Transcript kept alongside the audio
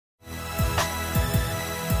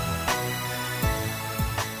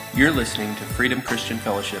You're listening to Freedom Christian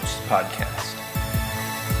Fellowship's podcast.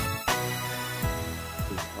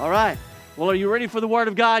 All right. Well, are you ready for the Word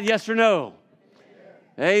of God, yes or no?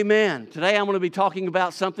 Amen. Today I'm going to be talking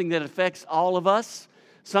about something that affects all of us,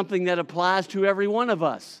 something that applies to every one of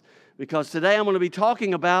us. Because today I'm going to be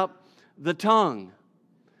talking about the tongue.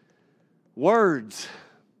 Words.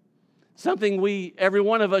 Something every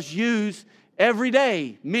one of us use every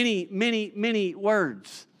day. Many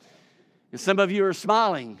words. And some of you are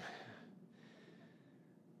smiling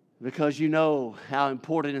because you know how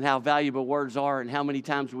important and how valuable words are and how many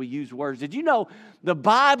times we use words. Did you know the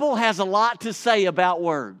Bible has a lot to say about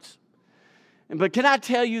words? But can I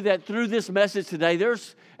tell you that through this message today,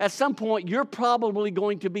 at some point you're probably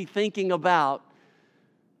going to be thinking about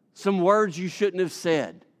some words you shouldn't have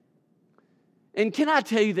said. And can I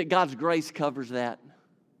tell you that God's grace covers that?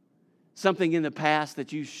 Something in the past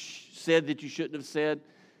that you said that you shouldn't have said?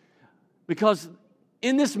 Because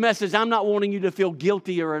in this message, I'm not wanting you to feel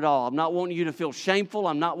guiltier at all. I'm not wanting you to feel shameful.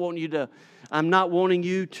 I'm not wanting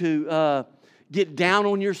you to get down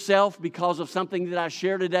on yourself because of something that I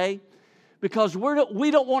share today. Because we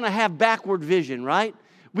don't want to have backward vision, right?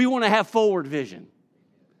 We want to have forward vision.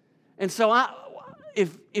 And so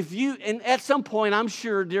if you, and at some point, I'm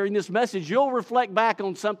sure during this message, you'll reflect back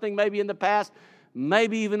on something maybe in the past,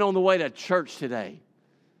 maybe even on the way to church today,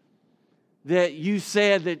 that you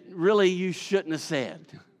said that really you shouldn't have said.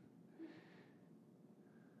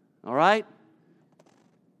 All right?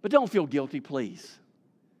 But don't feel guilty, please.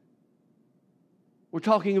 We're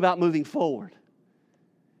talking about moving forward.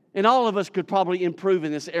 And all of us could probably improve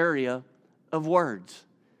in this area of words.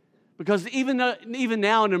 Because even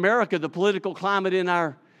now in America, the political climate in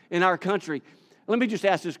our country, let me just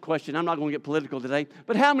ask this question. I'm not going to get political today.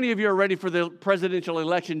 But how many of you are ready for the presidential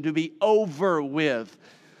election to be over with?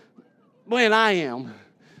 Man, I am.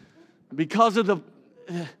 Because of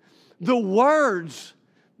the words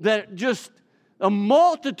that just, a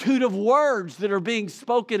multitude of words that are being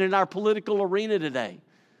spoken in our political arena today.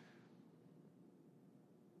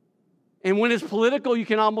 And when it's political, you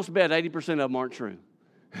can almost bet 80% of them aren't true.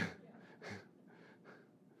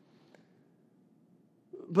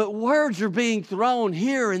 But words are being thrown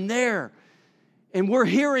here and there. And we're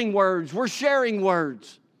hearing words. We're sharing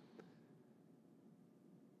words.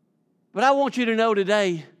 But I want you to know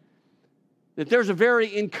today that there's a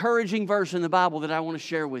very encouraging verse in the Bible that I want to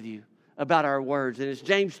share with you about our words. And it's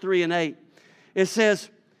James 3:8. It says,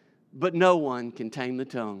 "But no one can tame the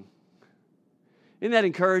tongue." Isn't that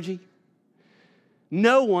encouraging?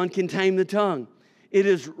 No one can tame the tongue. It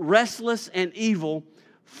is restless and evil,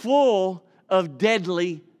 full of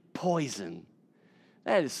deadly poison.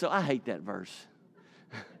 I hate that verse.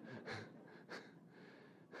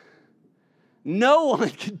 No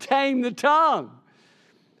one can tame the tongue.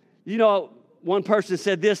 You know, one person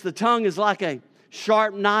said this: the tongue is like a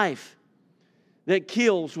sharp knife that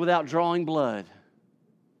kills without drawing blood.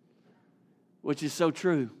 Which is so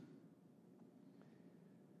true.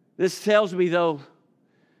 This tells me, though,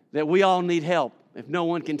 that we all need help. If no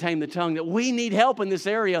one can tame the tongue, that we need help in this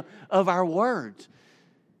area of our words.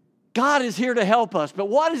 God is here to help us. But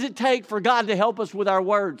what does it take for God to help us with our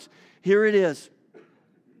words? Here it is.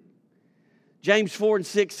 James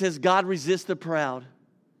 4:6 says, "God resists the proud,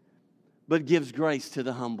 but gives grace to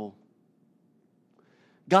the humble."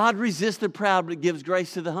 God resists the proud, but gives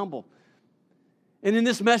grace to the humble. And in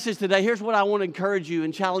this message today, here's what I want to encourage you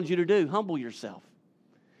and challenge you to do. Humble yourself.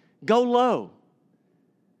 Go low.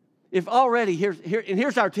 If already,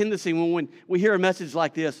 here's our tendency when we hear a message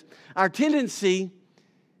like this. Our tendency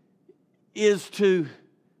is to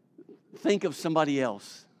think of somebody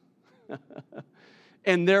else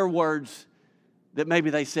and their words that maybe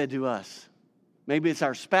they said to us. Maybe it's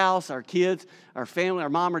our spouse, our kids, our family, our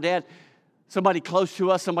mom or dad, somebody close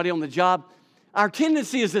to us, somebody on the job. Our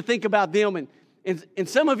tendency is to think about them, and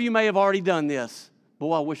some of you may have already done this.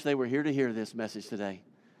 Boy, I wish they were here to hear this message today.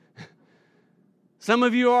 Some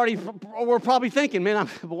of you already were probably thinking, man,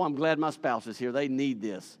 I'm glad my spouse is here. They need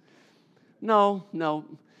this. No.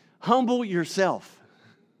 Humble yourself.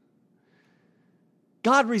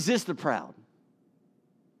 God resists the proud.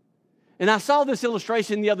 And I saw this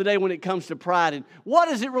illustration the other day when it comes to pride. And what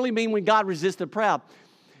does it really mean when God resists the proud?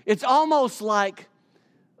 It's almost like,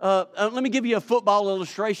 let me give you a football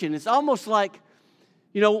illustration. It's almost like,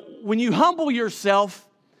 when you humble yourself,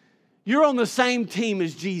 you're on the same team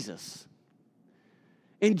as Jesus.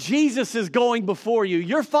 And Jesus is going before you.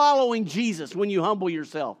 You're following Jesus when you humble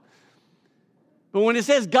yourself. But when it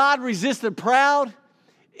says God resists the proud,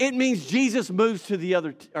 it means Jesus moves to the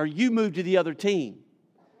other, or you move to the other team.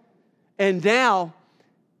 And now,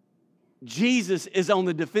 Jesus is on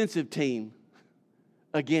the defensive team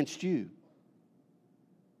against you.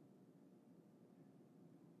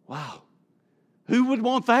 Wow. Who would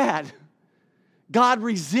want that? God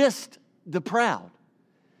resists the proud,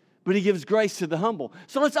 but He gives grace to the humble.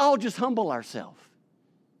 So let's all just humble ourselves.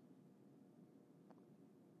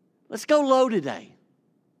 Let's go low today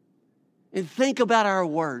and think about our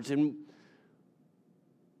words and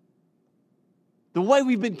the way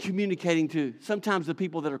we've been communicating to sometimes the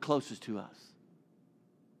people that are closest to us.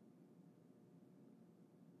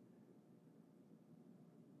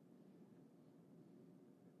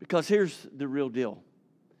 Because here's the real deal.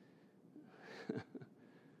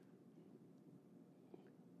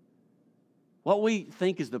 What we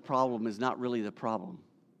think is the problem is not really the problem.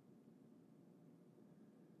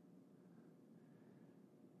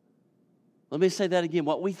 Let me say that again.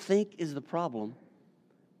 What we think is the problem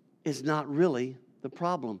is not really the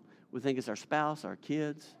problem. We think it's our spouse, our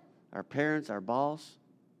kids, our parents, our boss.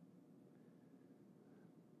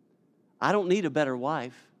 I don't need a better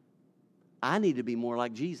wife. I need to be more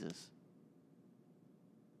like Jesus.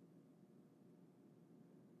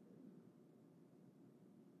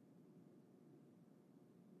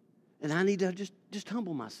 And I need to just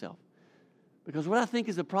humble myself. Because what I think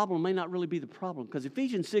is the problem may not really be the problem. Because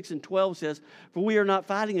Ephesians 6:12 says, "For we are not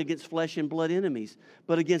fighting against flesh and blood enemies,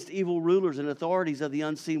 but against evil rulers and authorities of the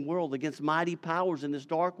unseen world, against mighty powers in this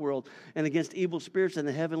dark world, and against evil spirits in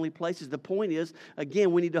the heavenly places." The point is,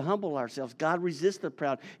 again, we need to humble ourselves. God resists the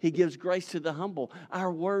proud. He gives grace to the humble.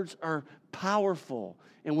 Our words are powerful,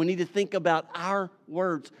 and we need to think about our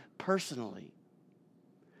words personally.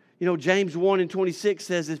 You know, James 1:26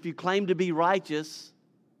 says, if you claim to be righteous,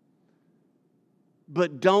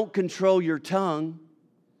 but don't control your tongue,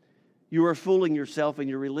 you are fooling yourself and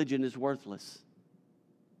your religion is worthless.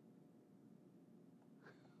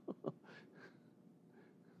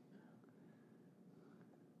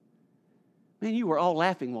 Man, you were all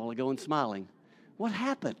laughing a while ago and smiling. What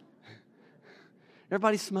happened?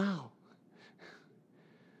 Everybody smile.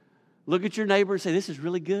 Look at your neighbor and say, this is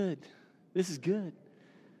really good. This is good.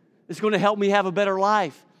 It's going to help me have a better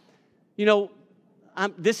life. You know,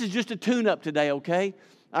 this is just a tune-up today, okay?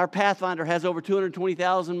 Our Pathfinder has over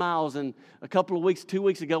 220,000 miles, and a couple of weeks, 2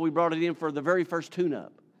 weeks ago, we brought it in for the very first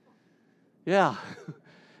tune-up. Yeah.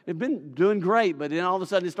 It'd been doing great, but then all of a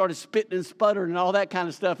sudden it started spitting and sputtering and all that kind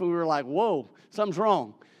of stuff, and we were like, whoa, something's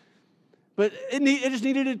wrong. But it just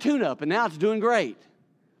needed a tune-up, and now it's doing great.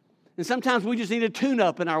 And sometimes we just need a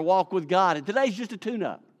tune-up in our walk with God, and today's just a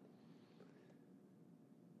tune-up.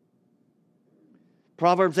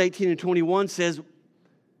 Proverbs 18:21 says,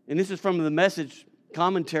 and this is from the Message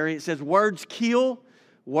commentary, it says, words kill,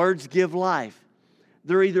 words give life.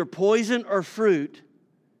 They're either poison or fruit,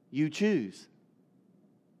 you choose.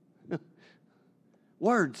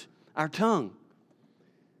 Words, our tongue.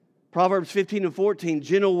 Proverbs 15:14,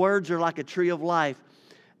 gentle words are like a tree of life,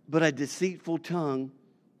 but a deceitful tongue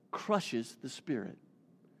crushes the spirit.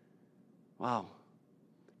 Wow.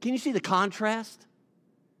 Can you see the contrast?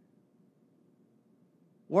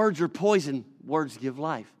 Words are poison, words give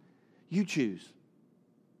life. You choose.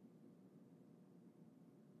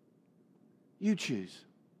 You choose.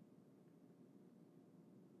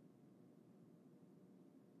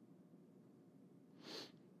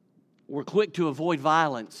 We're quick to avoid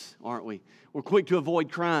violence, aren't we? We're quick to avoid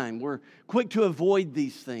crime. We're quick to avoid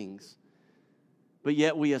these things. But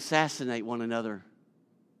yet we assassinate one another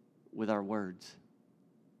with our words.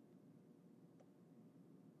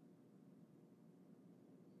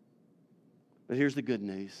 But here's the good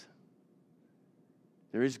news.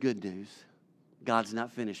 There is good news. God's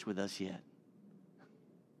not finished with us yet.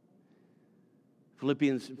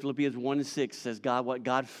 Philippians 1:6 says, God, what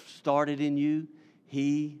God started in you,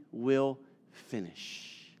 He will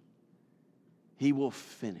finish. He will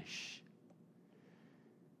finish.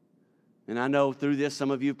 And I know through this,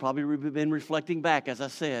 some of you have probably been reflecting back, as I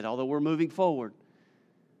said, although we're moving forward.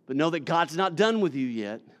 But know that God's not done with you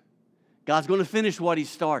yet. God's going to finish what He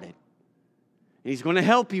started. And He's going to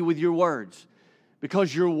help you with your words,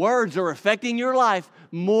 because your words are affecting your life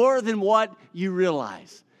more than what you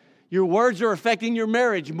realize. Your words are affecting your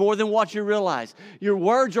marriage more than what you realize. Your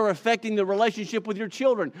words are affecting the relationship with your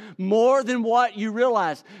children more than what you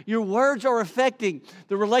realize. Your words are affecting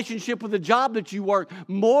the relationship with the job that you work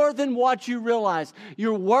more than what you realize.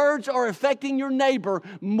 Your words are affecting your neighbor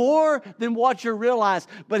more than what you realize.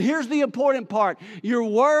 But here's the important part. Your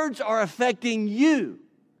words are affecting you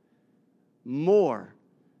more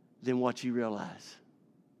than what you realize.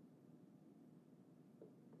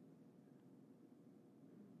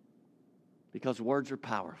 Because words are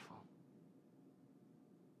powerful.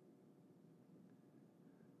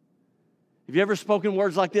 Have you ever spoken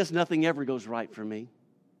words like this? Nothing ever goes right for me.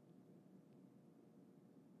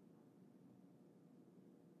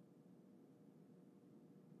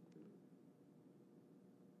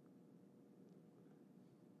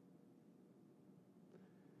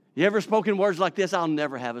 You ever spoken words like this? I'll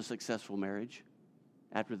never have a successful marriage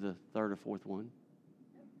after the third or fourth one.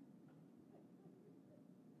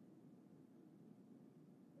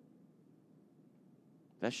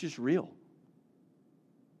 That's just real.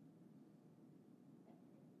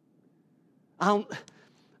 I'll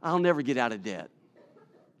never get out of debt.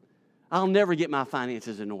 I'll never get my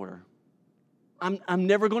finances in order. I'm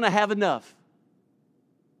never going to have enough.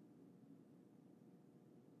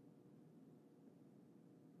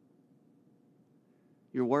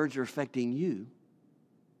 Your words are affecting you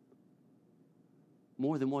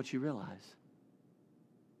more than what you realize.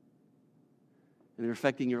 And they're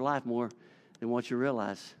affecting your life more than what you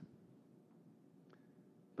realize.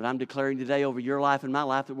 But I'm declaring today over your life and my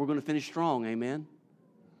life that we're going to finish strong. Amen?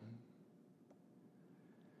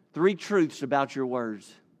 3 truths about your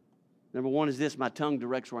words. Number 1 is this: my tongue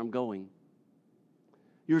directs where I'm going.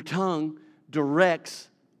 Your tongue directs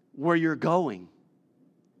where you're going.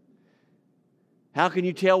 How can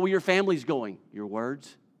you tell where your family's going? Your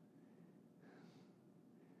words.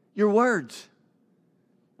 Your words.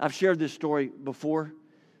 I've shared this story before.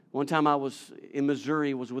 One time I was in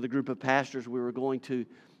Missouri, was with a group of pastors. We were going to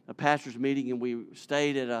a pastor's meeting, and we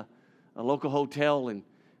stayed at a local hotel, and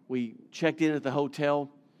we checked in at the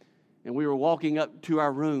hotel, and we were walking up to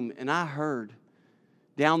our room, and I heard,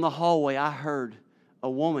 down the hallway, I heard a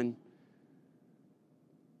woman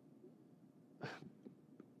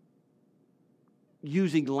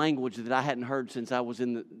using language that I hadn't heard since I was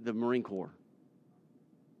in the Marine Corps.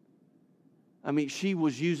 I mean, she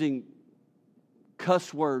was using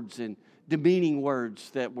cuss words and demeaning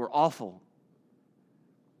words that were awful.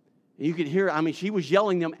 And you could hear, I mean, she was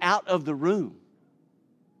yelling them out of the room.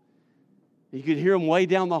 You could hear them way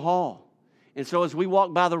down the hall. And so as we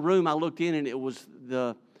walked by the room, I looked in, and it was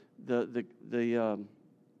the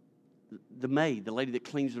maid, the lady that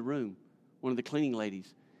cleans the room, one of the cleaning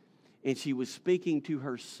ladies. And she was speaking to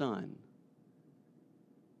her son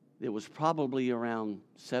that was probably around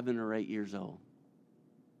 7 or 8 years old,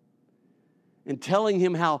 and telling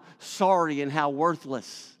him how sorry and how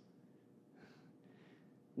worthless,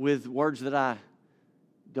 with words that I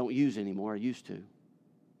don't use anymore, I used to.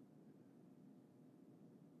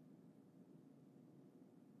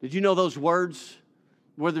 Did you know those words,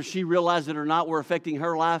 whether she realized it or not, were affecting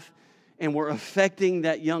her life and were affecting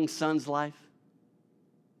that young son's life?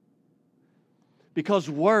 Because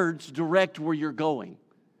words direct where you're going.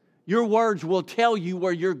 Your words will tell you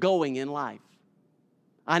where you're going in life.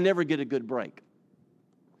 I never get a good break.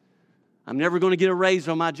 I'm never going to get a raise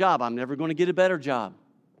on my job. I'm never going to get a better job.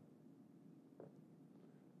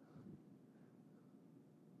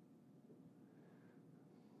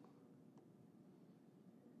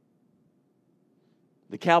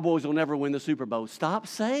 The Cowboys will never win the Super Bowl. Stop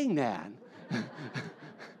saying that.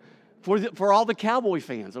 For all the Cowboy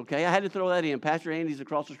fans, okay? I had to throw that in. Pastor Andy's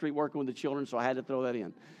across the street working with the children, so I had to throw that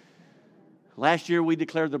in. Last year, we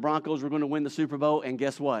declared the Broncos were going to win the Super Bowl, and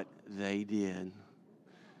guess what? They did.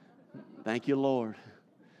 Thank you, Lord.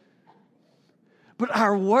 But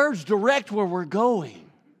our words direct where we're going.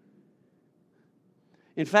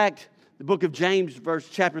 In fact, the book of James,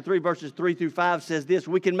 chapter 3, verses 3 through 5 says this: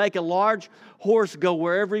 we can make a large horse go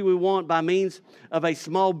wherever we want by means of a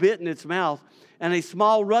small bit in its mouth, and a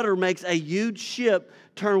small rudder makes a huge ship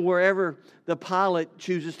turn wherever the pilot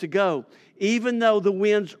chooses to go, even though the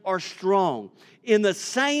winds are strong. In the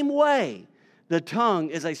same way, the tongue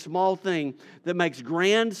is a small thing that makes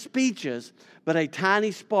grand speeches, but a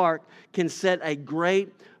tiny spark can set a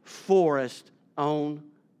great forest on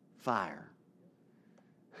fire.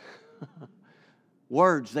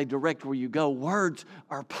 Words, they direct where you go. Words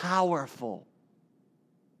are powerful.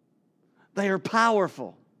 They are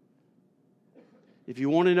powerful. If you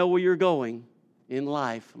want to know where you're going in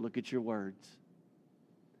life, look at your words.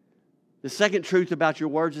 The second truth about your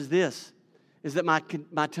words is this, is that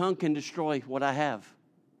my tongue can destroy what I have.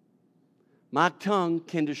 My tongue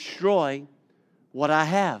can destroy what I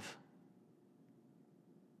have.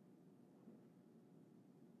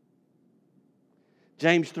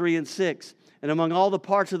 James 3:6, and among all the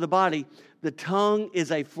parts of the body, the tongue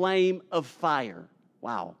is a flame of fire.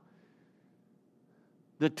 Wow.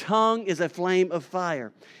 The tongue is a flame of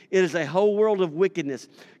fire. It is a whole world of wickedness,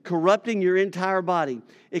 corrupting your entire body.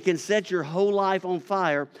 It can set your whole life on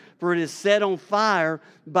fire, for it is set on fire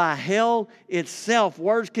by hell itself.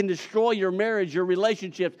 Words can destroy your marriage, your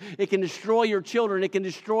relationships. It can destroy your children. It can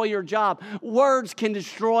destroy your job. Words can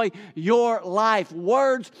destroy your life.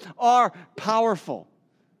 Words are powerful.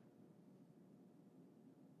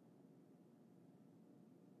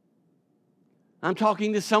 I'm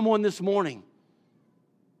talking to someone this morning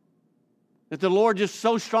that the Lord just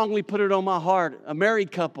so strongly put it on my heart, a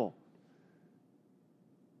married couple,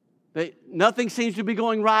 that nothing seems to be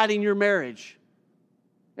going right in your marriage.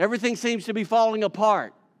 Everything seems to be falling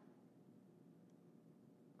apart.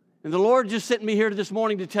 And the Lord just sent me here this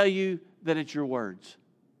morning to tell you that it's your words.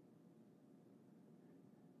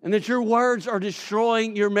 And that your words are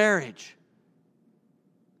destroying your marriage.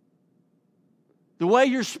 The way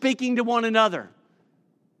you're speaking to one another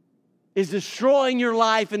is destroying your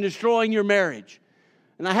life and destroying your marriage.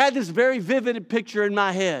 And I had this very vivid picture in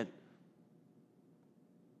my head.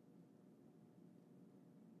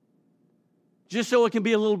 Just so it can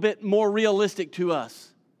be a little bit more realistic to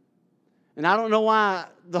us. And I don't know why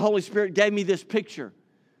the Holy Spirit gave me this picture.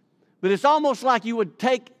 But it's almost like you would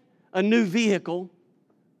take a new vehicle,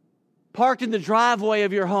 parked in the driveway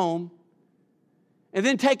of your home, and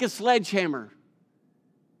then take a sledgehammer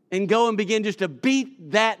and go and begin just to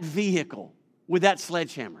beat that vehicle with that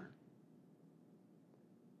sledgehammer.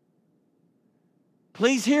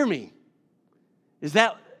 Please hear me.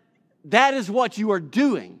 That is what you are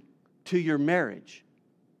doing to your marriage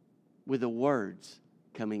with the words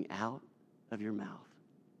coming out of your mouth.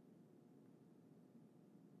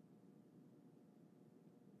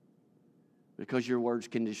 Because your words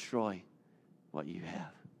can destroy what you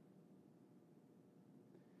have.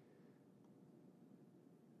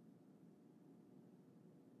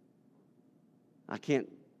 I can't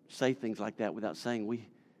say things like that without saying we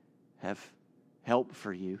have help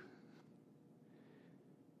for you.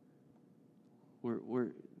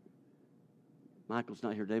 Michael's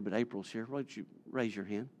not here today, but April's here. Why don't you raise your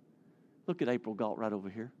hand? Look at April Galt right over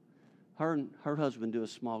here. Her and her husband do a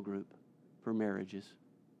small group for marriages.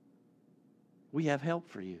 We have help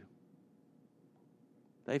for you.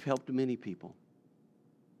 They've helped many people.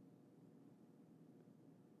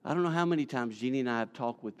 I don't know how many times Jeannie and I have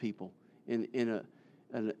talked with people in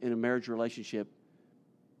a marriage relationship,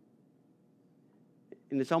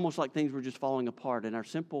 and it's almost like things were just falling apart, and our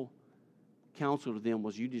simple counsel to them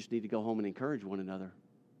was, you just need to go home and encourage one another.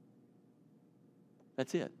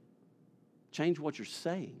 That's it. Change what you're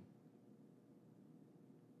saying.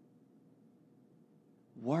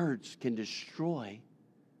 Words can destroy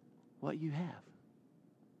what you have.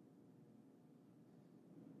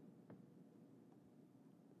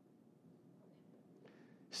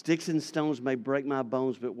 Sticks and stones may break my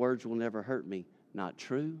bones, but words will never hurt me. Not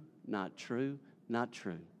true, not true, not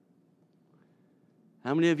true.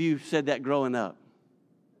 How many of you said that growing up?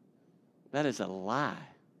 That is a lie.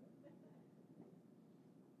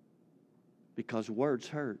 Because words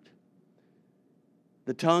hurt.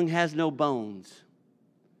 The tongue has no bones,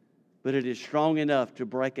 but it is strong enough to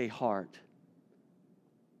break a heart.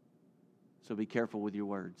 So be careful with your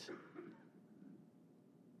words.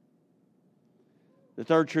 The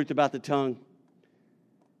third truth about the tongue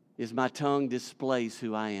is my tongue displays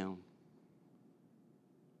who I am.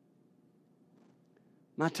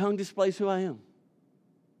 My tongue displays who I am.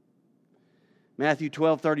 Matthew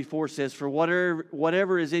 12:34 says, for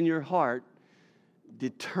whatever is in your heart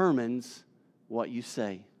determines what you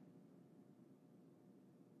say.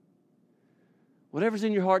 Whatever's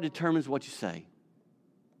in your heart determines what you say.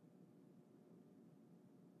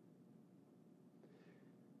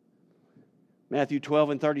 Matthew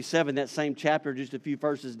 12:37, that same chapter, just a few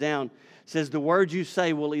verses down, says the words you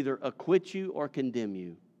say will either acquit you or condemn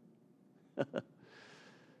you.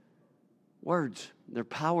 Words, they're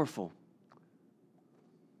powerful.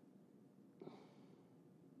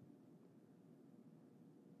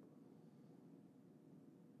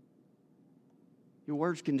 Your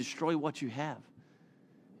words can destroy what you have.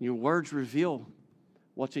 Your words reveal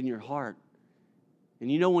what's in your heart.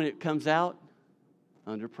 And you know when it comes out?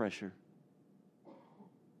 Under pressure.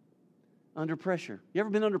 Under pressure. You ever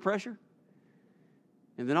been under pressure?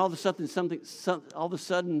 And then all of a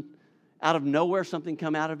sudden, out of nowhere, something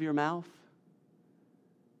come out of your mouth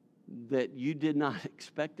that you did not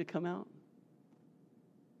expect to come out?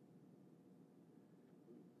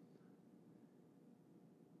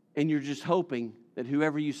 And you're just hoping that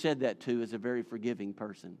whoever you said that to is a very forgiving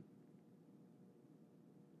person.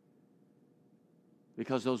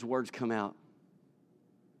 Because those words come out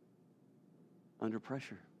under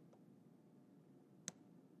pressure.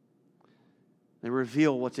 They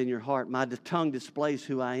reveal what's in your heart. My tongue displays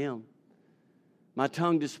who I am. My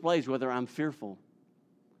tongue displays whether I'm fearful.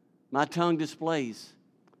 My tongue displays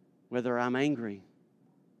whether I'm angry.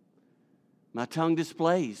 My tongue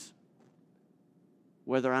displays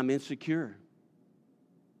whether I'm insecure.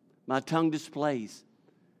 My tongue displays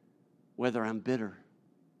whether I'm bitter.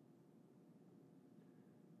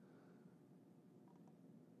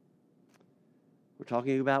 We're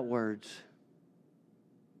talking about words.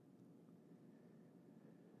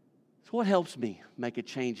 So what helps me make a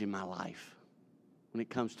change in my life when it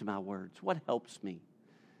comes to my words? What helps me?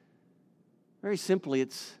 Very simply,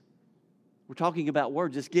 we're talking about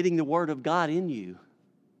words. It's getting the Word of God in you.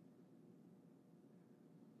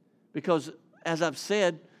 Because, as I've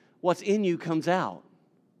said, what's in you comes out.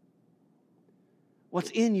 What's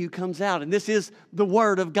in you comes out. And this is the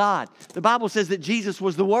Word of God. The Bible says that Jesus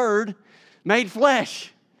was the Word made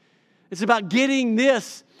flesh. It's about getting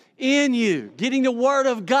this in you, getting the Word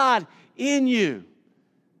of God in you.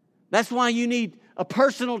 That's why you need a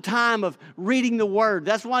personal time of reading the Word.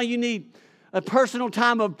 That's why you need a personal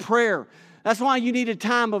time of prayer. That's why you need a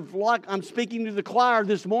time of, like I'm speaking to the choir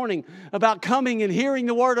this morning, about coming and hearing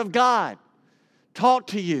the Word of God taught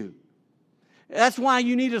to you. That's why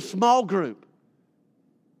you need a small group.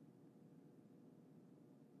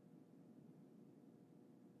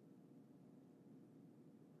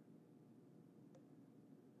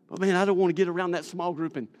 But man, I don't want to get around that small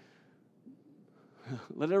group and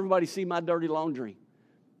let everybody see my dirty laundry.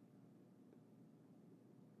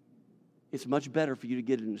 It's much better for you to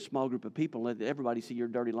get in a small group of people and let everybody see your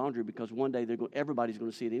dirty laundry, because one day everybody's going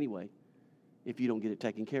to see it anyway if you don't get it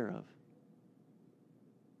taken care of.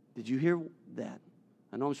 Did you hear that?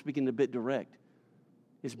 I know I'm speaking a bit direct.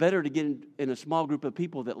 It's better to get in a small group of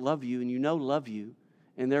people that love you and love you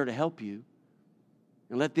and they're to help you,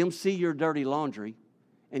 and let them see your dirty laundry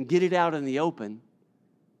and get it out in the open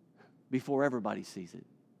before everybody sees it.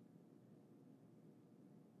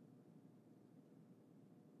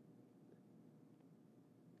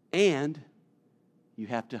 And you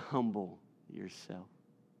have to humble yourself.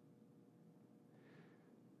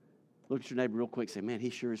 Look at your neighbor real quick and say, man, he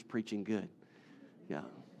sure is preaching good. Yeah.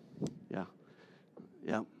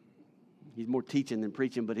 He's more teaching than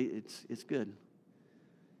preaching, but it's good.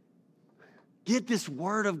 Get this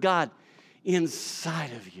Word of God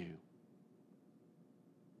inside of you.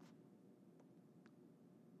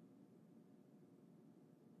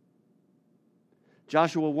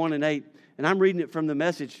 Joshua 1:8, and I'm reading it from the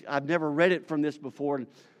Message. I've never read it from this before. And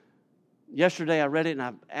yesterday I read it and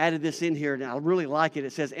I've added this in here and I really like it.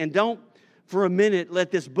 It says, and don't for a minute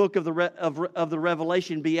let this book of the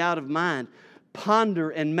Revelation be out of mind.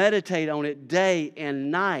 Ponder and meditate on it day and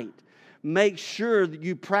night. Make sure that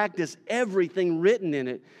you practice everything written in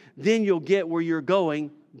it. Then you'll get where you're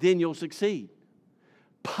going. Then you'll succeed.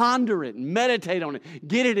 Ponder it. Meditate on it.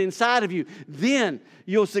 Get it inside of you. Then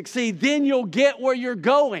you'll succeed. Then you'll get where you're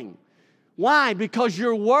going. Why? Because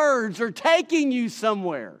your words are taking you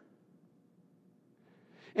somewhere.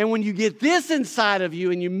 And when you get this inside of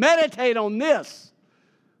you and you meditate on this,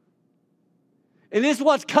 and this is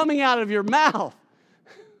what's coming out of your mouth,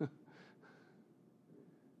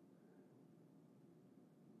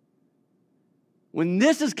 when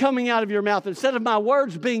this is coming out of your mouth, instead of my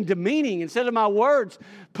words being demeaning, instead of my words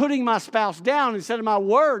putting my spouse down, instead of my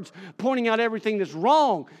words pointing out everything that's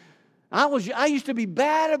wrong, I used to be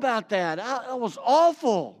bad about that. I was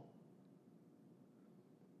awful.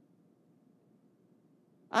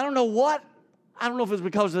 I don't know what. I don't know if it's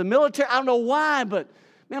because of the military. I don't know why, but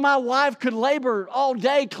man, my wife could labor all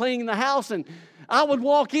day cleaning the house, and I would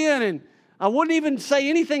walk in and I wouldn't even say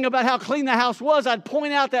anything about how clean the house was. I'd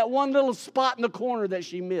point out that one little spot in the corner that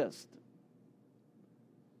she missed.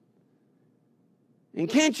 And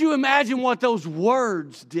can't you imagine what those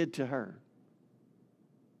words did to her?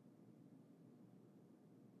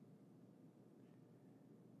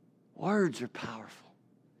 Words are powerful,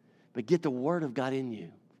 but get the Word of God in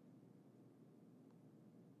you.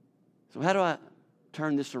 So how do I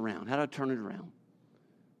turn this around? How do I turn it around?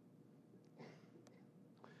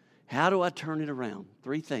 How do I turn it around?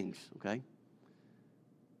 3 things, okay?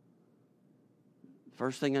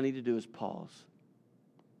 First thing I need to do is pause.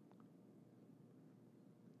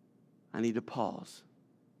 I need to pause.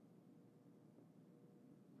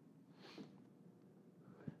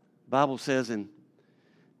 The Bible says in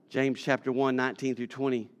James chapter 1, 19 through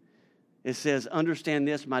 20, it says, understand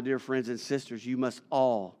this, my dear friends and sisters, you must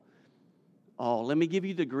all. Let me give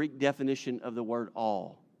you the Greek definition of the word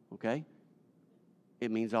all, okay? It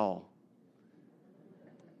means all.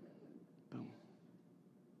 Boom.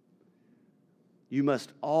 You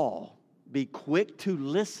must all be quick to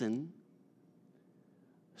listen,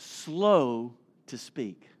 slow to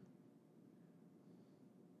speak,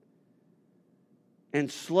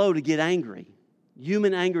 and slow to get angry.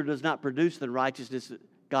 Human anger does not produce the righteousness that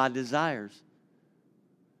God desires.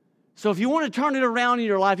 So if you want to turn it around in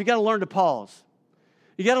your life, you've got to learn to pause.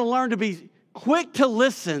 You've got to learn to be quick to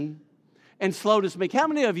listen and slow to speak. How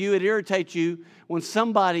many of you, it irritates you when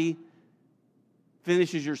somebody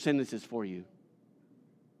finishes your sentences for you?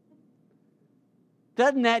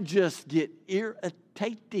 Doesn't that just get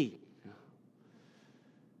irritating?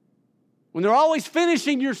 When they're always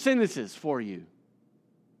finishing your sentences for you.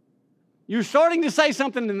 You're starting to say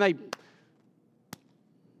something and they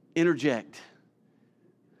interrupt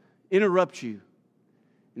you,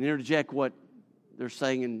 and interject what they're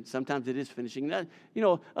saying, and sometimes it is finishing. That,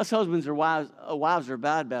 us husbands or wives are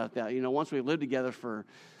bad about that. Once we've lived together for,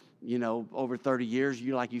 over 30 years,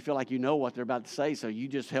 you feel like you know what they're about to say, so you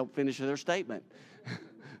just help finish their statement.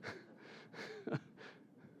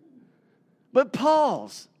 But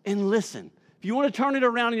pause and listen. If you want to turn it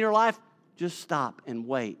around in your life, just stop and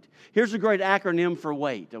wait. Here's a great acronym for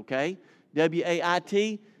wait, okay?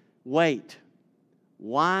 WAIT, wait.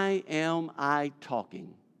 Why am I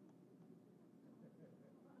talking?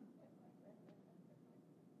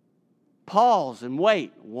 Pause and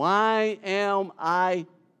wait. Why am I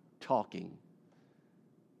talking?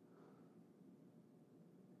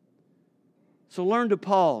 So learn to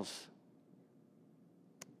pause.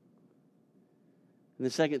 And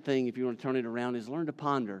the second thing, if you want to turn it around, is learn to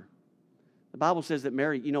ponder. The Bible says that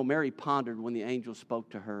Mary pondered when the angel spoke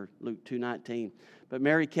to her, Luke 2:19. But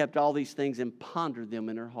Mary kept all these things and pondered them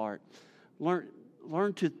in her heart.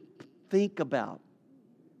 Learn to think about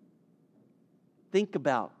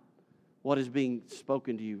what is being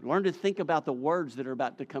spoken to you. Learn to think about the words that are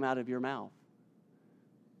about to come out of your mouth.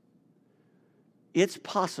 It's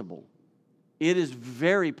possible, it is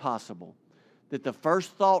very possible, that the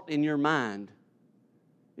first thought in your mind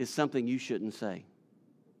is something you shouldn't say.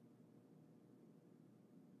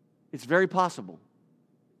 It's very possible.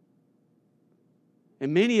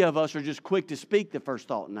 And many of us are just quick to speak the first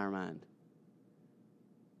thought in our mind.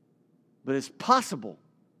 But it's possible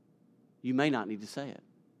you may not need to say it.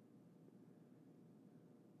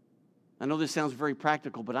 I know this sounds very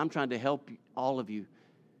practical, but I'm trying to help all of you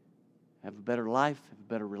have a better life, have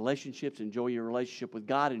better relationships, enjoy your relationship with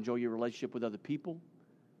God, enjoy your relationship with other people,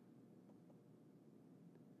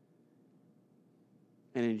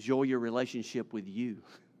 and enjoy your relationship with you.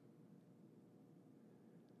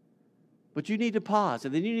 But you need to pause,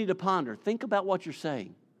 and then you need to ponder. Think about what you're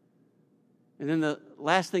saying. And then the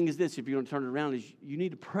last thing is this, if you're going to turn it around, is you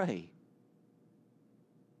need to pray.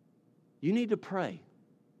 You need to pray.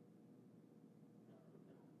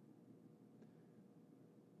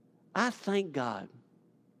 I thank God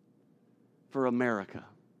for America.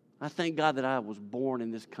 I thank God that I was born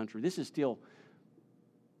in this country. This is still,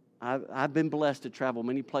 I've been blessed to travel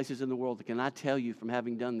many places in the world. Can I tell you from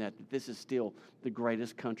having done that this is still the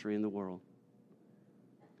greatest country in the world?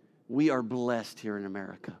 We are blessed here in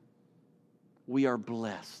America. We are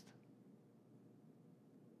blessed.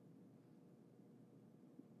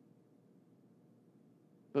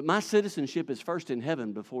 But my citizenship is first in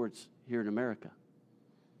heaven before it's here in America.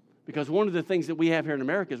 Because one of the things that we have here in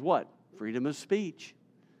America is what? Freedom of speech.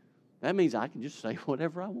 That means I can just say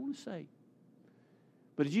whatever I want to say.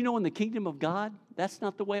 But did you know in the kingdom of God, that's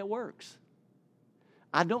not the way it works.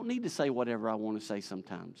 I don't need to say whatever I want to say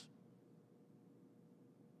sometimes.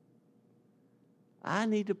 I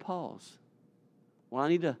need to pause. Well, I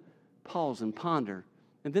need to pause and ponder.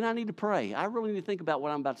 And then I need to pray. I really need to think about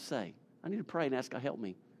what I'm about to say. I need to pray and ask God, help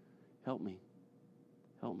me. Help me.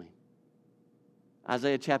 Help me.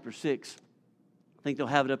 Isaiah chapter 6. I think they'll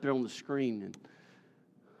have it up there on the screen.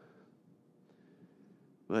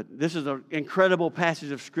 But this is an incredible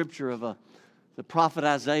passage of Scripture of the prophet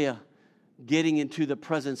Isaiah getting into the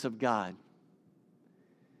presence of God.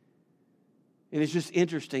 And it's just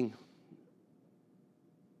interesting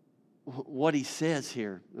what he says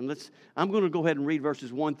here. And I'm going to go ahead and read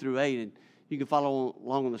verses 1 through 8, and you can follow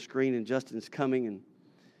along on the screen, and Justin's coming. And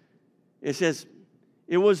it says,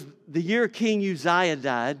 "It was the year King Uzziah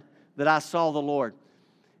died that I saw the Lord."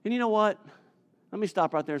 And you know what? Let me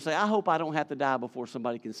stop right there and say, I hope I don't have to die before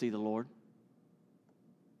somebody can see the Lord.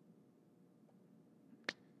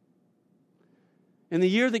 In the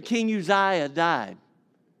year that King Uzziah died,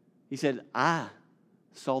 he said, I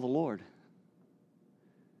saw the Lord.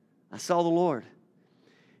 I saw the Lord.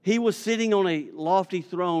 He was sitting on a lofty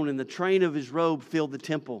throne, and the train of his robe filled the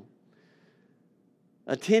temple.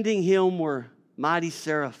 Attending him were mighty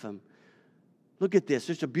seraphim. Look at this.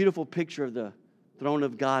 Just a beautiful picture of the throne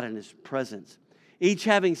of God and His presence. Each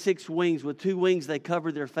having 6 wings. With 2 wings they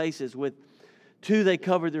covered their faces. With 2 they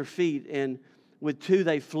covered their feet. And with 2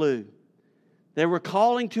 they flew. They were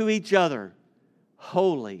calling to each other,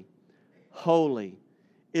 Holy, holy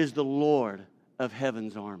is the Lord of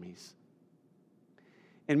heaven's armies.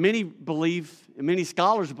 And many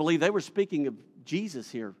scholars believe they were speaking of Jesus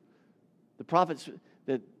here. The prophets,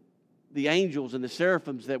 that the angels and the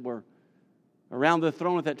seraphims that were around the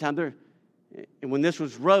throne at that time, and when this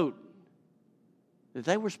was wrote, that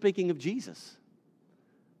they were speaking of Jesus.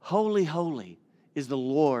 Holy, holy is the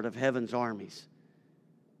Lord of heaven's armies.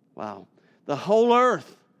 Wow. The whole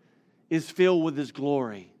earth is filled with His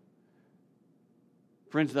glory.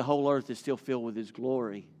 Friends, the whole earth is still filled with His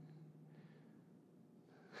glory.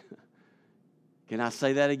 Can I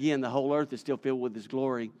say that again? The whole earth is still filled with His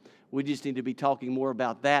glory. We just need to be talking more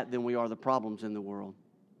about that than we are the problems in the world.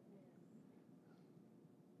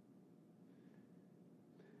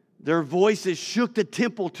 Their voices shook the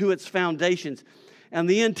temple to its foundations, and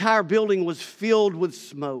the entire building was filled with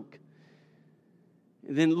smoke.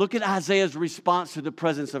 And then look at Isaiah's response to the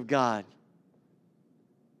presence of God.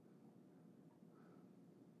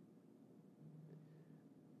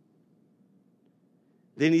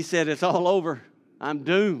 Then he said, "It's all over. I'm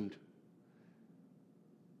doomed.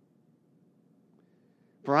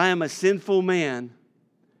 For I am a sinful man.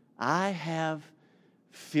 I have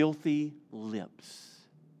filthy lips."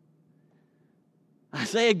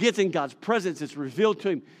 Isaiah gets in God's presence. It's revealed to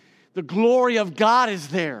him. The glory of God is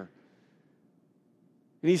there.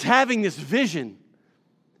 And he's having this vision.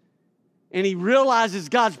 And he realizes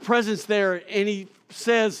God's presence there. And he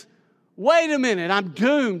says, wait a minute, I'm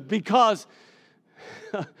doomed because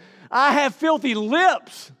I have filthy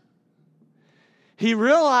lips. He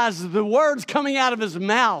realizes the words coming out of his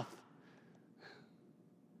mouth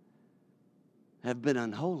have been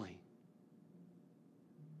unholy.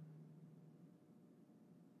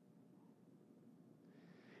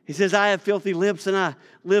 He says, I have filthy lips and I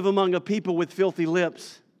live among a people with filthy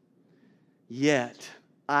lips. Yet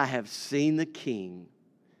I have seen the King,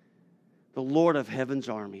 the Lord of heaven's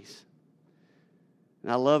armies.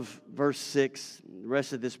 And I love verse 6, the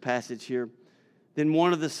rest of this passage here. Then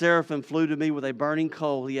one of the seraphim flew to me with a burning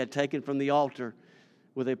coal he had taken from the altar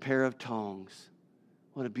with a pair of tongs.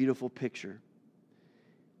 What a beautiful picture.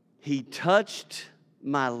 He touched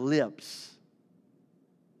my lips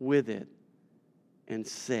with it and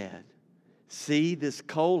said, see, this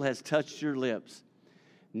coal has touched your lips.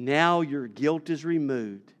 Now your guilt is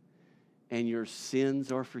removed and your sins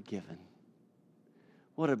are forgiven.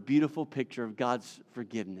 What a beautiful picture of God's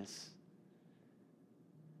forgiveness.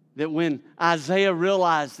 That when Isaiah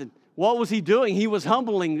realized that, what was he doing? He was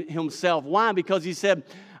humbling himself. Why? Because he said,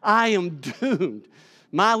 I am doomed.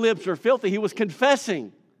 My lips are filthy. He was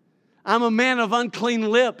confessing, I'm a man of unclean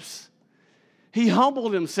lips. He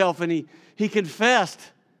humbled himself and he confessed.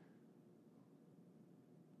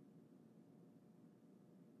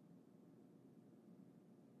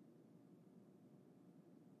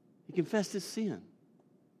 He confessed his sin.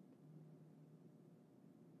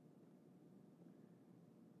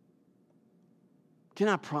 Can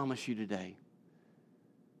I promise you today?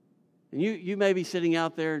 And you may be sitting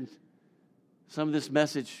out there and some of this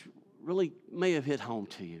message really may have hit home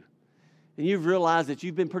to you. And you've realized that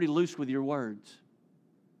you've been pretty loose with your words.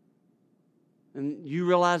 And you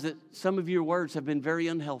realize that some of your words have been very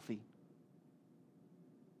unhealthy.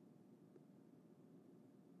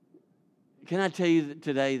 Can I tell you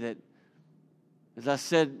today that, as I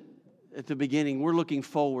said at the beginning, we're looking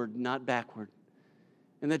forward, not backward.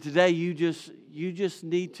 And that today you just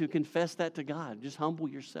need to confess that to God. Just humble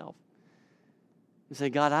yourself. And say,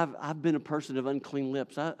 God, I've been a person of unclean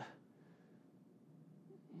lips.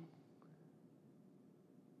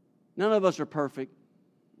 None of us are perfect.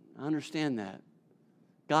 I understand that.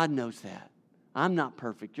 God knows that. I'm not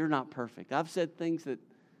perfect. You're not perfect. I've said things that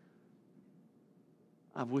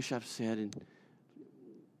I wish I've said. And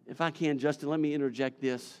if I can, Justin, let me interject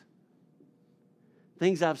this.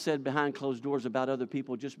 Things I've said behind closed doors about other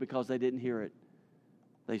people just because they didn't hear it,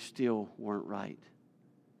 they still weren't right.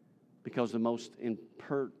 Because the most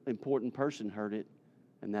important person heard it,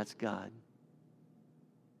 and that's God.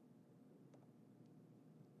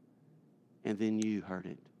 And then you heard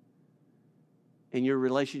it. And your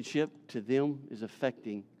relationship to them is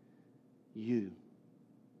affecting you.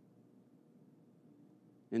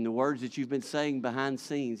 And the words that you've been saying behind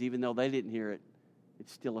scenes, even though they didn't hear it,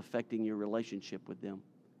 it's still affecting your relationship with them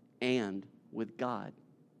and with God.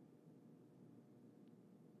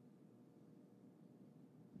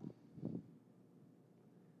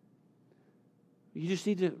 You just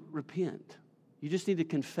need to repent. You just need to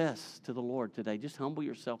confess to the Lord today. Just humble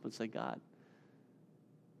yourself and say, God,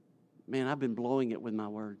 man, I've been blowing it with my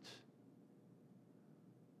words.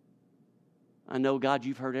 I know, God,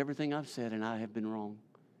 you've heard everything I've said and I have been wrong.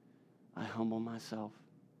 I humble myself.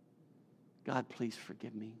 God, please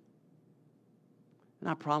forgive me. And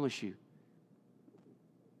I promise you,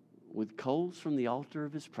 with coals from the altar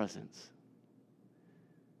of His presence,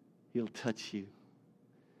 He'll touch you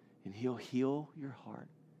and He'll heal your heart.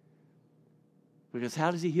 Because how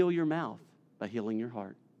does He heal your mouth? By healing your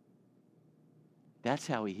heart. That's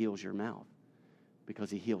how He heals your mouth, because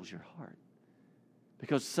He heals your heart.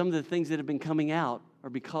 Because some of the things that have been coming out are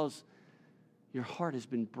because your heart has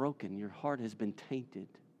been broken. Your heart has been tainted.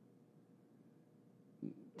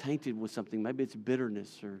 Tainted with something. Maybe it's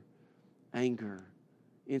bitterness or anger,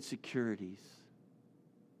 insecurities.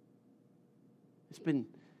 It's been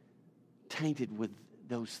tainted with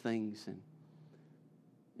those things.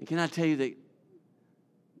 And can I tell you that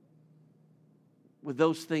with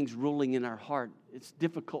those things ruling in our heart, it's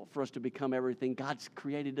difficult for us to become everything God's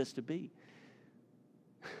created us to be.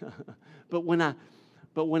 But when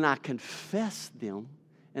I confess them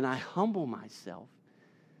and I humble myself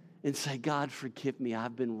and say, God, forgive me,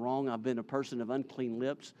 I've been wrong, I've been a person of unclean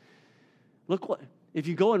lips. Look what, if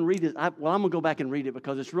you go and read it, I'm going to go back and read it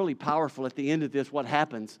because it's really powerful at the end of this, what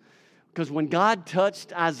happens. Because when God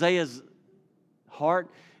touched Isaiah's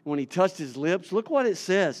heart, when he touched his lips, look what it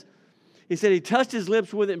says. He said he touched his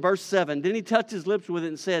lips with it in verse 7. Then he touched his lips with it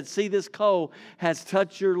and said, see, this coal has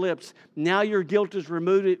touched your lips. Now your guilt is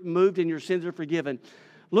removed and your sins are forgiven.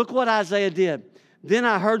 Look what Isaiah did. Then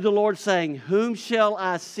I heard the Lord saying, whom shall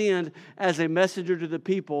I send as a messenger to the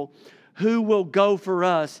people? Who will go for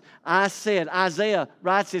us? I said, Isaiah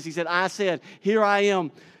writes this, he said, I said, here I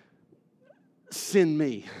am, send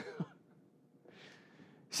me.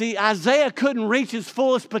 See, Isaiah couldn't reach his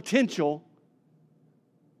fullest potential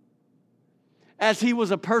as he was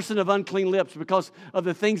a person of unclean lips because of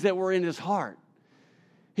the things that were in his heart.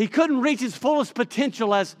 He couldn't reach his fullest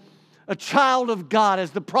potential as a child of God, as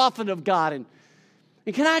the prophet of God. And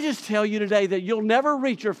can I just tell you today that you'll never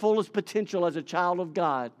reach your fullest potential as a child of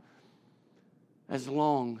God as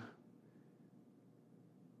long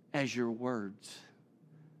as your words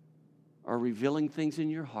are revealing things in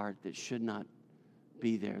your heart that should not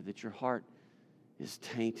be there, that your heart is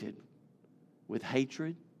tainted with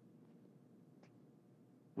hatred,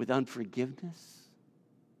 with unforgiveness,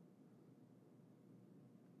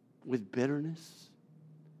 with bitterness,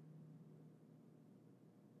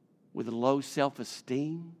 with low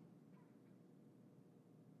self-esteem.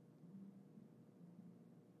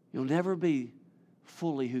 You'll never be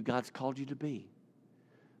fully who God's called you to be.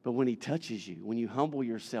 But when he touches you, when you humble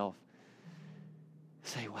yourself,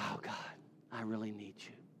 say, wow, God, I really need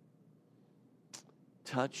you.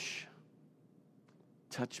 Touch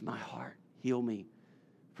my heart. Heal me.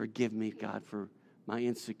 Forgive me, God, for my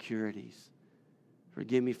insecurities.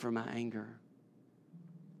 Forgive me for my anger.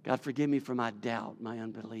 God, forgive me for my doubt, my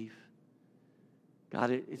unbelief. God,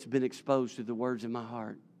 it's been exposed through the words in my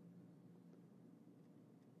heart.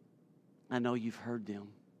 I know you've heard them.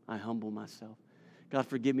 I humble myself. God,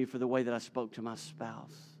 forgive me for the way that I spoke to my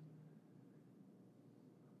spouse.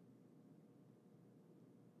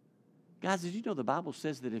 Guys, did you know the Bible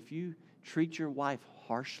says that if you treat your wife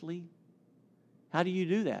harshly, how do you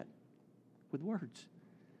do that? With words.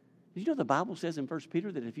 Did you know the Bible says in 1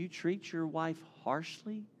 Peter that if you treat your wife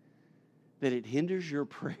harshly, that it hinders your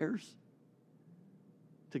prayers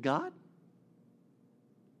to God?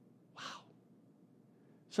 Wow.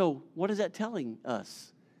 So what is that telling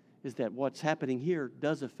us? Is that what's happening here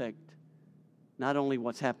does affect not only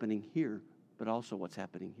what's happening here, but also what's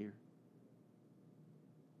happening here.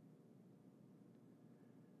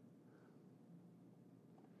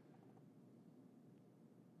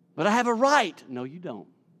 But I have a right. No, you don't.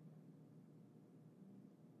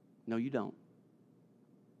 No, you don't.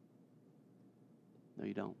 No,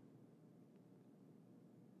 you don't.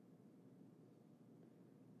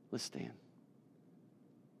 Let's stand.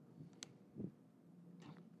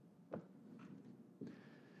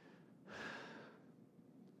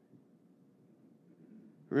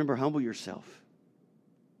 Remember, humble yourself.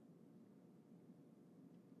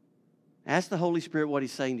 Ask the Holy Spirit what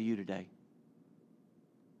He's saying to you today.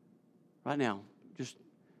 Right now,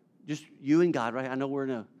 just you and God, right? I know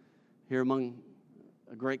we're here among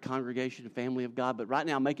a great congregation, a family of God, but right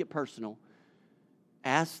now, make it personal.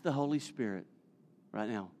 Ask the Holy Spirit right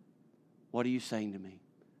now, what are you saying to me?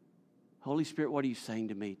 Holy Spirit, what are you saying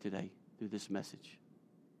to me today through this message?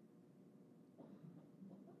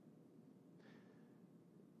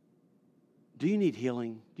 Do you need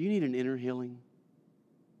healing? Do you need an inner healing?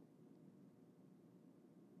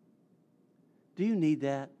 Do you need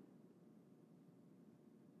that?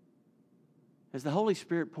 Has the Holy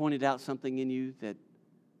Spirit pointed out something in you that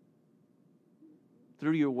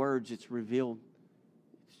through your words it's revealed,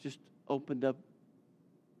 it's just opened up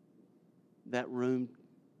that room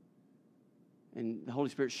and the Holy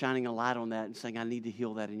Spirit's shining a light on that and saying, I need to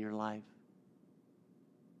heal that in your life.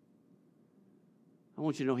 I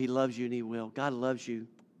want you to know He loves you and He will. God loves you.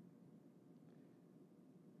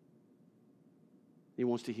 He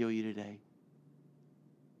wants to heal you today.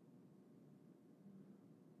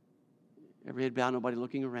 Every head bowed, nobody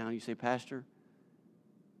looking around. You say, Pastor,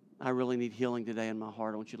 I really need healing today in my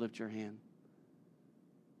heart. I want you to lift your hand.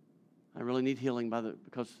 I really need healing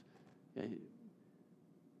because the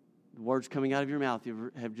words coming out of your mouth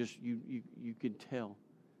have just, you can tell.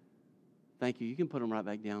 Thank you. You can put them right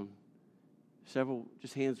back down. Several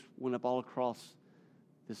just hands went up all across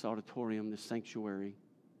this auditorium, this sanctuary.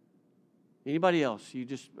 Anybody else? You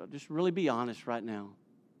just really be honest right now.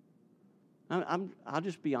 I'll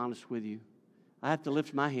just be honest with you. I have to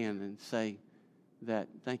lift my hand and say that.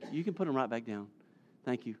 Thank you. You can put them right back down.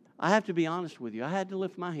 Thank you. I have to be honest with you. I had to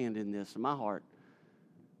lift my hand in this, in my heart,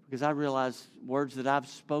 because I realized words that I've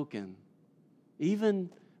spoken, even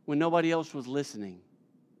when nobody else was listening.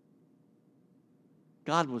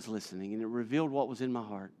 God was listening, and it revealed what was in my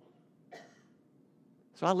heart.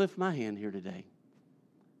 So I lift my hand here today,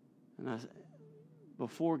 and I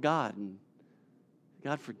before God, and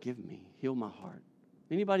God, forgive me, heal my heart.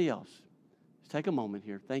 Anybody else? Just take a moment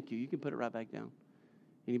here. Thank you. You can put it right back down.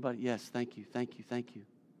 Anybody? Yes, thank you, thank you, thank you,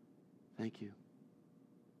 thank you.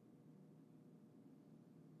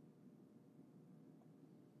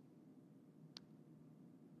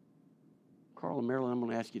 Carl and Marilyn, I'm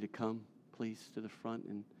going to ask you to come, please, to the front.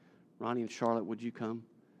 And Ronnie and Charlotte, would you come?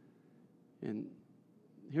 And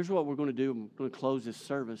here's what we're going to do. I'm going to close this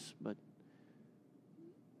service, but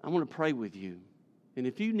I want to pray with you. And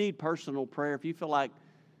if you need personal prayer, if you feel like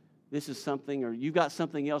this is something, or you got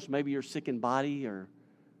something else, maybe you're sick in body,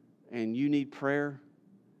 and you need prayer,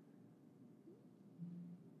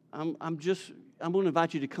 I'm going to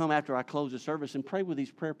invite you to come after I close the service and pray with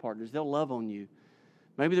these prayer partners. They'll love on you.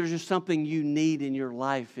 Maybe there's just something you need in your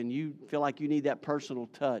life, and you feel like you need that personal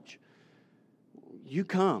touch. You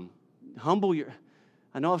come. Humble your...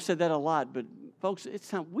 I know I've said that a lot, but folks, it's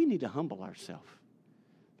time we need to humble ourselves.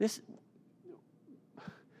 This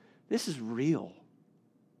is real.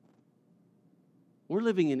 We're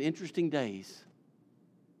living in interesting days,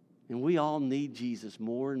 and we all need Jesus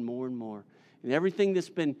more and more and more. And everything that's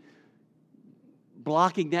been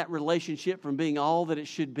blocking that relationship from being all that it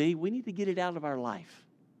should be, we need to get it out of our life.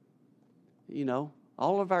 You know,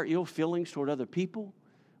 all of our ill feelings toward other people,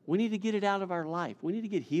 we need to get it out of our life. We need to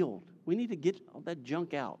get healed. We need to get all that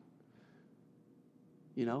junk out.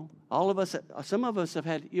 You know, all of us, some of us have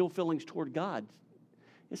had ill feelings toward God.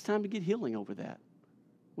 It's time to get healing over that.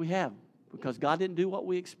 We have, because God didn't do what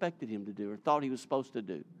we expected Him to do or thought He was supposed to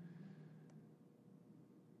do.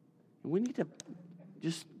 And we need to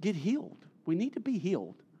just get healed. We need to be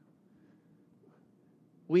healed.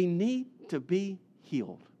 We need to be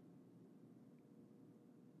healed.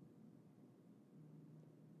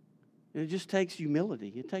 And it just takes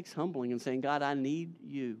humility. It takes humbling and saying, God, I need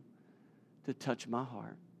you to touch my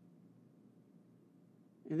heart.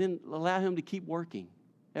 And then allow Him to keep working.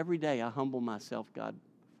 Every day I humble myself, God,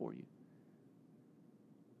 before you.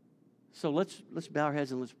 So let's bow our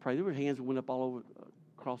heads and let's pray. There were hands that went up all over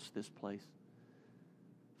across this place.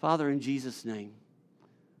 Father, in Jesus' name,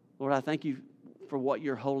 Lord, I thank you for what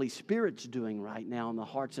your Holy Spirit's doing right now in the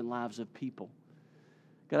hearts and lives of people.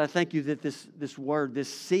 God, I thank you that this word, this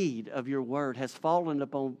seed of your word has fallen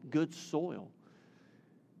upon good soil.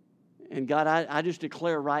 And God, I just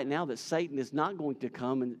declare right now that Satan is not going to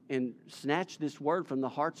come and snatch this word from the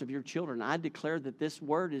hearts of your children. I declare that this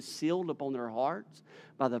word is sealed upon their hearts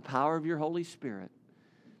by the power of your Holy Spirit.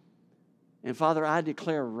 And Father, I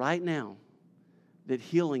declare right now that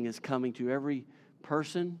healing is coming to every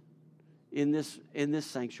person in this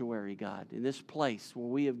sanctuary, God, in this place where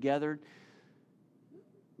we have gathered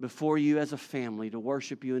before you as a family to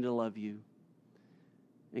worship you and to love you.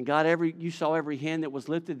 And God, you saw every hand that was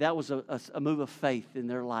lifted. That was a move of faith in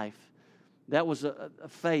their life. That was a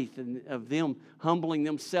faith of them humbling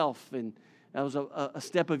themselves. And that was a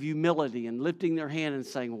step of humility and lifting their hand and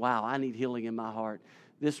saying, wow, I need healing in my heart.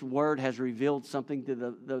 This word has revealed something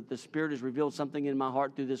to the Spirit has revealed something in my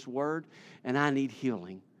heart through this word, and I need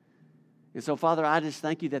healing. And so, Father, I just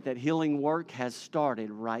thank you that healing work has started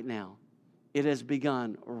right now. It has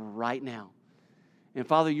begun right now. And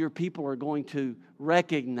Father, your people are going to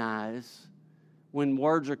recognize when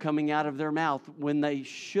words are coming out of their mouth when they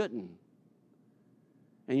shouldn't.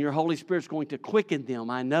 And your Holy Spirit's going to quicken them,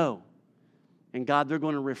 I know. And God, they're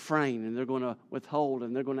going to refrain and they're going to withhold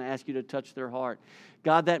and they're going to ask you to touch their heart.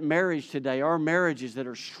 God, that marriage today, our marriages that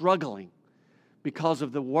are struggling because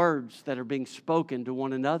of the words that are being spoken to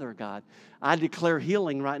one another, God, I declare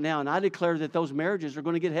healing right now. And I declare that those marriages are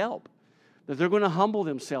going to get help. That they're going to humble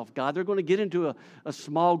themselves, God. They're going to get into a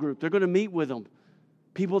small group. They're going to meet with them.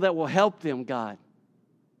 People that will help them, God.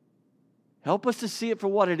 Help us to see it for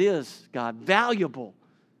what it is, God. Valuable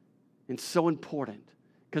and so important.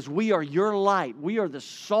 Because we are your light. We are the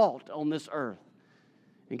salt on this earth.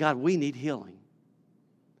 And God, we need healing.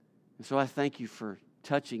 And so I thank you for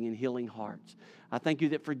touching and healing hearts. I thank you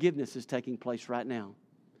that forgiveness is taking place right now,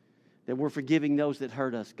 that we're forgiving those that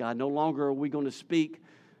hurt us, God. No longer are we going to speak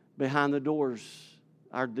behind the doors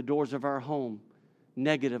of our home,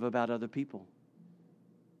 negative about other people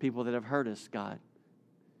that have hurt us, God,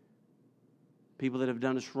 people that have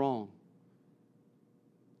done us wrong.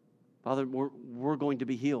 Father, we're going to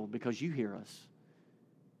be healed because you hear us.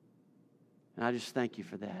 And I just thank you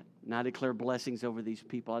for that. And I declare blessings over these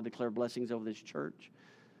people. I declare blessings over this church.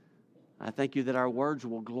 I thank you that our words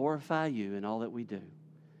will glorify you in all that we do.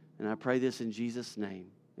 And I pray this in Jesus' name.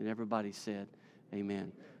 And everybody said,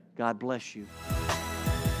 amen. God bless you.